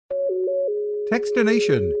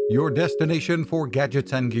Techstination, your destination for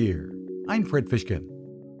gadgets and gear. I'm Fred Fishkin.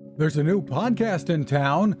 There's a new podcast in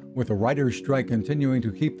town. With the writer's strike continuing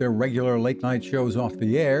to keep their regular late-night shows off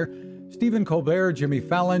the air, Stephen Colbert, Jimmy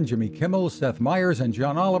Fallon, Jimmy Kimmel, Seth Meyers, and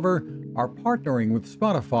John Oliver are partnering with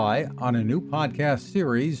Spotify on a new podcast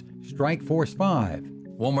series, Strike Force 5.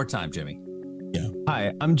 One more time, Jimmy. Yeah.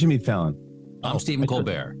 Hi, I'm Jimmy Fallon. I'm Stephen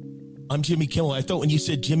Colbert. I'm Jimmy Kimmel. I thought when you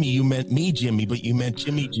said Jimmy, you meant me, Jimmy, but you meant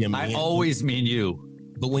Jimmy. I always mean you.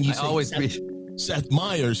 But when you say Seth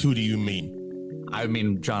Meyers, who do you mean? I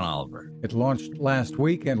mean John Oliver. It launched last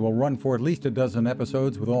week and will run for at least a dozen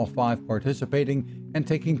episodes, with all 5 participating and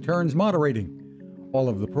taking turns moderating. All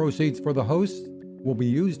of the proceeds for the hosts will be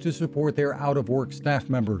used to support their out-of-work staff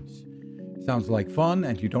members. Sounds like fun,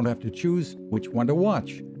 and you don't have to choose which one to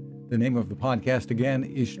watch. The name of the podcast again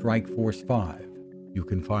is Strike Force 5. You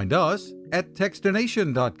can find us at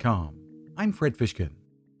Techstination.com. I'm Fred Fishkin.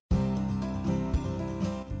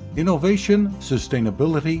 Innovation,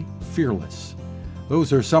 sustainability, fearless.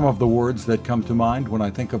 Those are some of the words that come to mind when I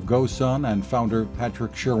think of GoSun and founder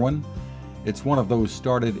Patrick Sherwin. It's one of those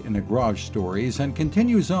started in a garage stories and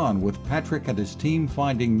continues on with Patrick and his team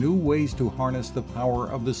finding new ways to harness the power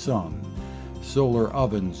of the sun. Solar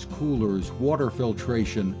ovens, coolers, water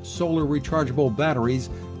filtration, solar rechargeable batteries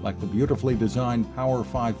like the beautifully designed Power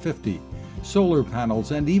 550, solar panels,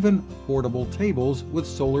 and even portable tables with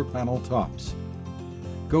solar panel tops.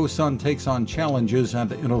 GoSun takes on challenges and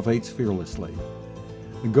innovates fearlessly.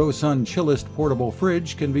 The GoSun Chillest portable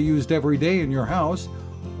fridge can be used every day in your house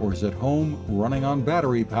or is at home running on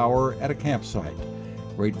battery power at a campsite.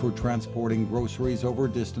 Great for transporting groceries over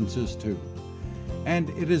distances too. And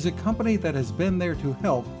it is a company that has been there to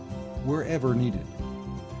help wherever needed.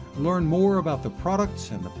 Learn more about the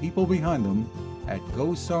products and the people behind them at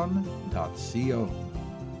gosun.co.